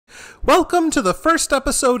Welcome to the first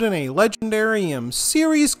episode in a legendary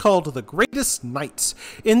series called The Greatest Knights.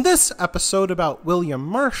 In this episode about William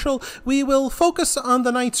Marshal, we will focus on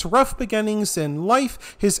the knight's rough beginnings in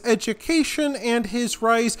life, his education, and his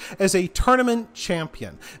rise as a tournament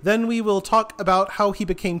champion. Then we will talk about how he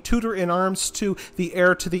became tutor in arms to the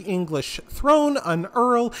heir to the English throne, an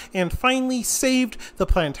earl, and finally saved the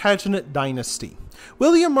Plantagenet dynasty.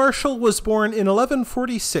 William Marshal was born in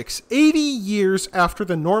 1146, 80 years after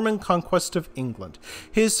the Norman conquest of England.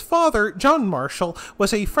 His father, John Marshal,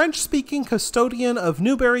 was a French-speaking custodian of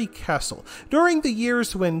Newbury Castle during the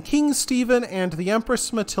years when King Stephen and the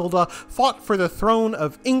Empress Matilda fought for the throne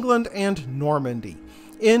of England and Normandy.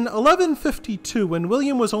 In 1152, when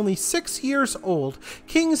William was only 6 years old,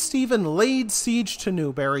 King Stephen laid siege to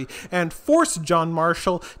Newbury and forced John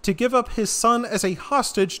Marshal to give up his son as a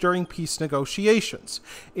hostage during peace negotiations.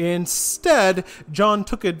 Instead, John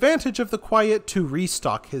took advantage of the quiet to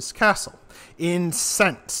restock his castle.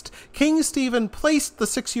 Incensed, King Stephen placed the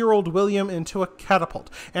 6-year-old William into a catapult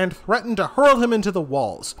and threatened to hurl him into the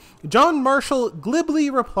walls. John Marshal glibly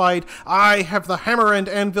replied, "I have the hammer and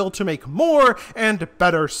anvil to make more and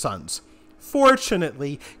better sons."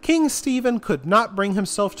 Fortunately, King Stephen could not bring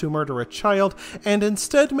himself to murder a child and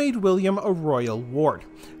instead made William a royal ward.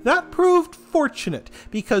 That proved fortunate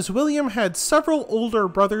because William had several older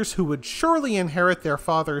brothers who would surely inherit their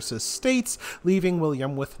father's estates, leaving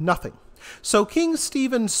William with nothing. So King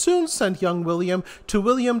Stephen soon sent young William to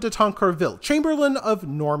William de Tancarville, Chamberlain of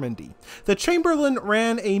Normandy. The Chamberlain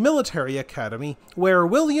ran a military academy where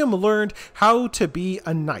William learned how to be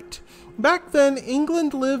a knight. Back then,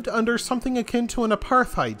 England lived under something akin to an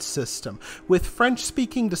apartheid system, with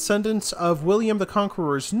French-speaking descendants of William the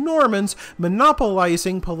Conqueror's Normans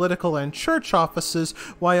monopolizing political and church offices,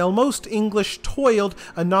 while most English toiled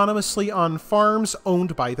anonymously on farms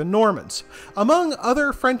owned by the Normans. Among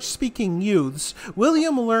other French-speaking youths,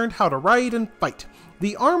 William learned how to ride and fight.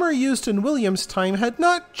 The armor used in William's time had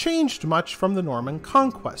not changed much from the Norman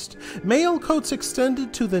conquest. Mail coats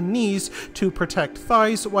extended to the knees to protect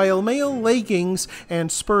thighs, while mail leggings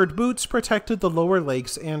and spurred boots protected the lower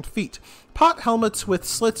legs and feet. Pot helmets with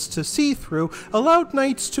slits to see through allowed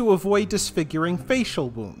knights to avoid disfiguring facial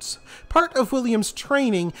wounds. Part of William's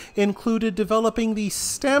training included developing the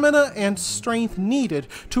stamina and strength needed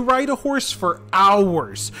to ride a horse for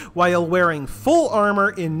hours while wearing full armor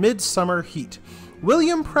in midsummer heat.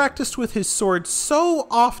 William practiced with his sword so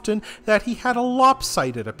often that he had a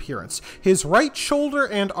lopsided appearance, his right shoulder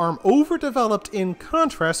and arm overdeveloped in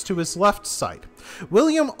contrast to his left side.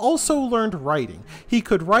 William also learned riding. He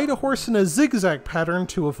could ride a horse in a zigzag pattern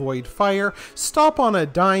to avoid fire, stop on a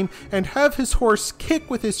dime, and have his horse kick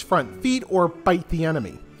with his front feet or bite the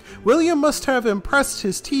enemy. William must have impressed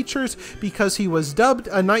his teachers because he was dubbed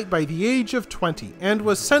a knight by the age of 20 and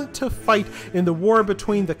was sent to fight in the war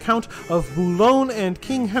between the Count of Boulogne and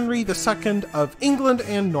King Henry II of England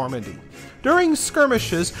and Normandy. During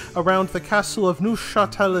skirmishes around the castle of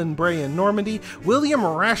Neufchâtel-en-Bray in Normandy, William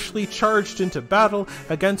rashly charged into battle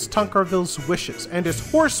against Tancarville's wishes, and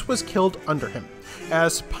his horse was killed under him.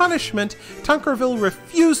 As punishment, Tancarville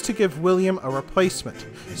refused to give William a replacement.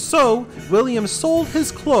 So, William sold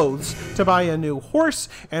his clothes to buy a new horse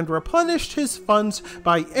and replenished his funds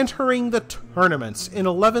by entering the tournaments in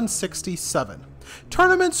 1167.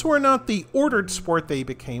 Tournaments were not the ordered sport they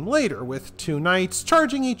became later, with two knights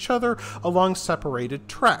charging each other along separated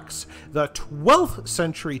tracks. The 12th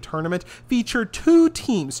century tournament featured two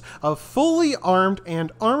teams of fully armed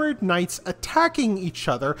and armored knights attacking each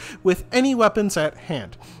other with any weapons at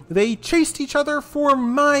hand. They chased each other for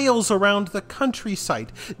miles around the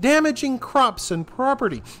countryside, damaging crops and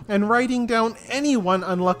property, and riding down anyone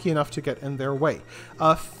unlucky enough to get in their way.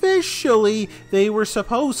 Officially, they were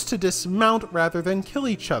supposed to dismount rather than kill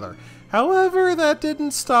each other. However, that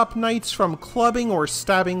didn't stop knights from clubbing or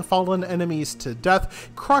stabbing fallen enemies to death,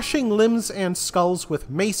 crushing limbs and skulls with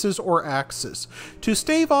maces or axes. To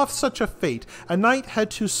stave off such a fate, a knight had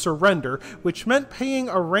to surrender, which meant paying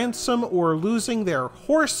a ransom or losing their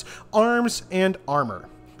horse, arms, and armor.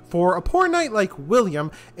 For a poor knight like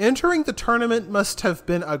William, entering the tournament must have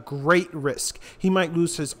been a great risk. He might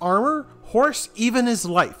lose his armor, horse, even his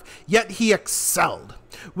life, yet he excelled.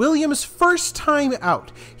 William's first time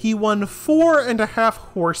out, he won 4.5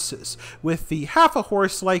 horses, with the half a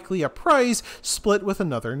horse likely a prize split with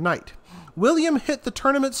another knight. William hit the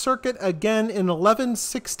tournament circuit again in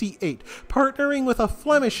 1168, partnering with a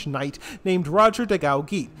Flemish knight named Roger de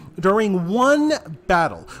Gauguin. During one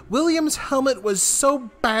battle, William's helmet was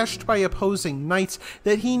so bashed by opposing knights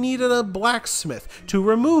that he needed a blacksmith to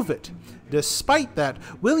remove it. Despite that,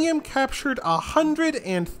 William captured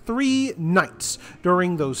 103 knights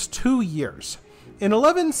during those 2 years. In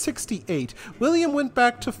 1168, William went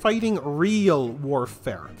back to fighting real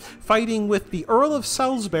warfare, fighting with the Earl of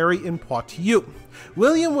Salisbury in Poitou.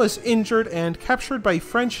 William was injured and captured by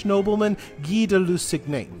French nobleman Guy de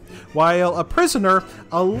Lusignan. While a prisoner,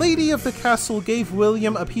 a lady of the castle gave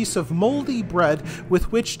William a piece of moldy bread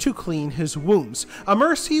with which to clean his wounds, a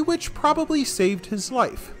mercy which probably saved his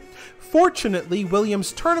life. Fortunately,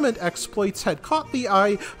 William's tournament exploits had caught the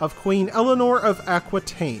eye of Queen Eleanor of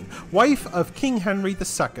Aquitaine, wife of King Henry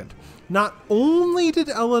II. Not only did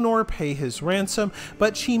Eleanor pay his ransom,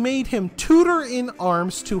 but she made him tutor in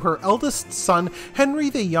arms to her eldest son, Henry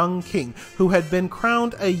the Young King, who had been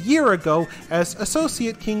crowned a year ago as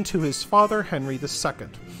associate king to his father, Henry II.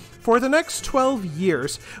 For the next 12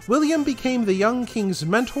 years, William became the young king's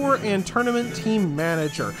mentor and tournament team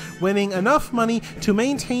manager, winning enough money to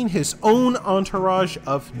maintain his own entourage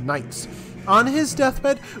of knights. On his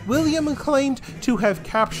deathbed, William claimed to have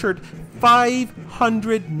captured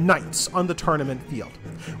 500 knights on the tournament field.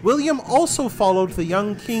 William also followed the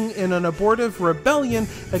young king in an abortive rebellion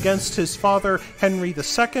against his father, Henry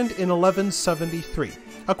II, in 1173.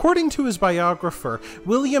 According to his biographer,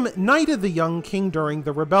 William knighted the young king during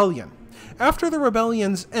the rebellion. After the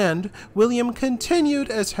rebellion's end, William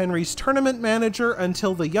continued as Henry's tournament manager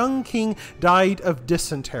until the young king died of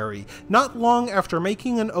dysentery, not long after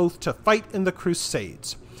making an oath to fight in the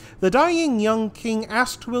Crusades. The dying young king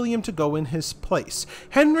asked William to go in his place.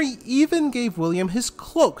 Henry even gave William his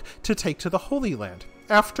cloak to take to the Holy Land.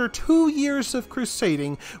 After 2 years of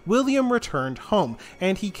crusading, William returned home,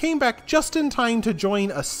 and he came back just in time to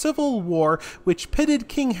join a civil war which pitted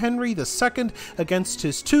King Henry II against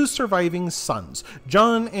his 2 surviving sons,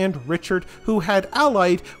 John and Richard, who had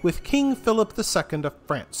allied with King Philip II of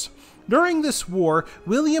France. During this war,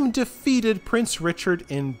 William defeated Prince Richard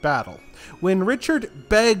in battle. When Richard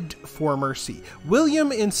begged for mercy,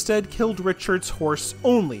 William instead killed Richard's horse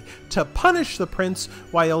only, to punish the prince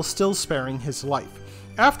while still sparing his life.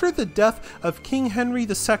 After the death of King Henry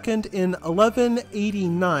II in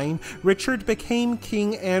 1189, Richard became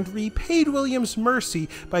king and repaid William's mercy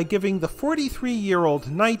by giving the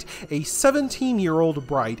 43-year-old knight a 17-year-old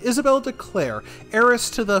bride, Isabel de Clare, heiress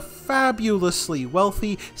to the fabulously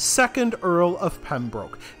wealthy 2nd Earl of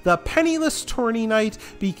Pembroke. The penniless tourney knight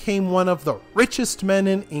became one of the richest men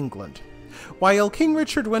in England. While King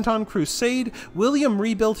Richard went on crusade, William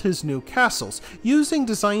rebuilt his new castles, using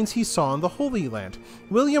designs he saw in the Holy Land.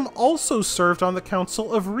 William also served on the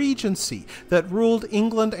Council of Regency that ruled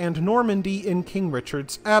England and Normandy in King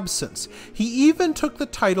Richard's absence. He even took the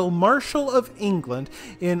title Marshal of England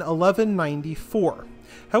in 1194.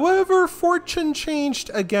 However, fortune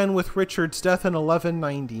changed again with Richard's death in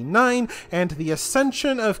 1199 and the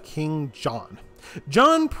ascension of King John.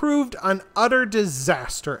 John proved an utter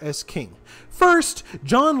disaster as king. First,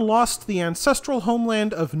 John lost the ancestral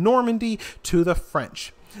homeland of Normandy to the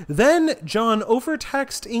French. Then, John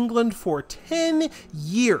overtaxed England for 10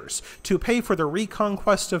 years to pay for the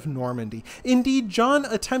reconquest of Normandy. Indeed, John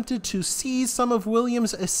attempted to seize some of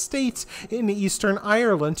William's estates in Eastern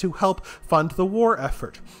Ireland to help fund the war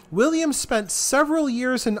effort. William spent several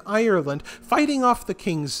years in Ireland fighting off the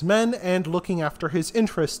king's men and looking after his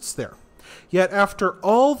interests there. Yet after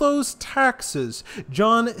all those taxes,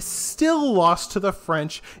 John still lost to the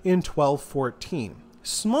French in 1214.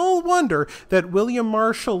 Small wonder that William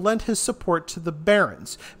Marshal lent his support to the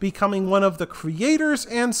barons, becoming one of the creators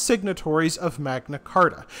and signatories of Magna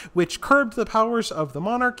Carta, which curbed the powers of the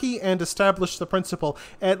monarchy and established the principle,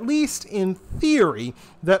 at least in theory,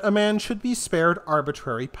 that a man should be spared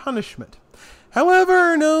arbitrary punishment.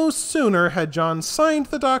 However, no sooner had John signed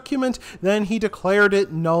the document than he declared it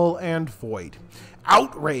null and void.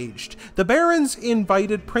 Outraged, the barons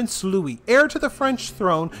invited Prince Louis, heir to the French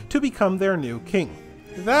throne, to become their new king.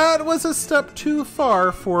 That was a step too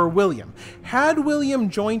far for William. Had William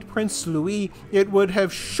joined Prince Louis, it would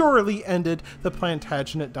have surely ended the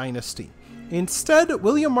Plantagenet dynasty. Instead,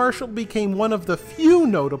 William Marshal became one of the few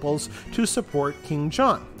notables to support King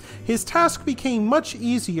John. His task became much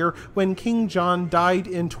easier when King John died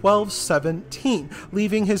in 1217,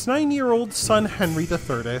 leaving his 9-year-old son Henry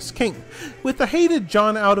III as king. With the hated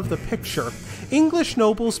John out of the picture, English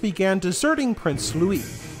nobles began deserting Prince Louis.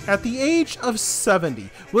 At the age of 70,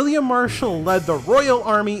 William Marshal led the royal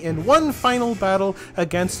army in one final battle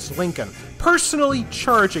against Lincoln, personally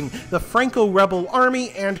charging the Franco-rebel army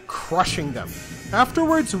and crushing them.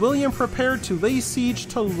 Afterwards, William prepared to lay siege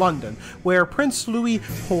to London, where Prince Louis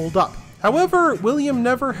holed up. However, William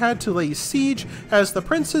never had to lay siege, as the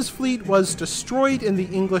prince's fleet was destroyed in the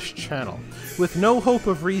English Channel. With no hope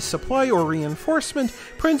of resupply or reinforcement,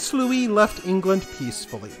 Prince Louis left England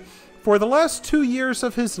peacefully. For the last 2 years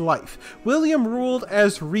of his life, William ruled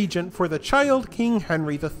as regent for the child King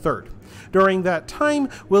Henry III. During that time,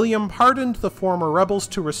 William pardoned the former rebels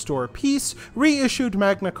to restore peace, reissued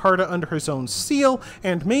Magna Carta under his own seal,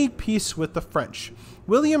 and made peace with the French.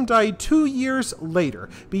 William died 2 years later,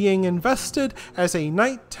 being invested as a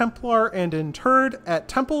Knight Templar and interred at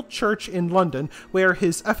Temple Church in London, where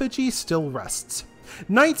his effigy still rests.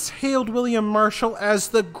 Knights hailed William Marshal as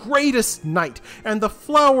the greatest knight and the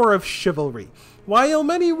flower of chivalry. While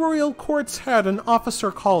many royal courts had an officer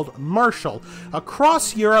called Marshal,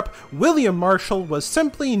 across Europe, William Marshal was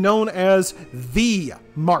simply known as the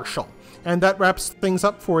Marshal. And that wraps things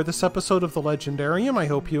up for this episode of The Legendarium. I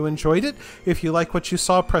hope you enjoyed it. If you like what you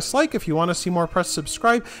saw, press like. If you want to see more, press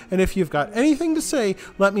subscribe. And if you've got anything to say,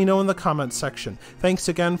 let me know in the comments section. Thanks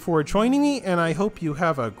again for joining me, and I hope you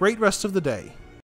have a great rest of the day.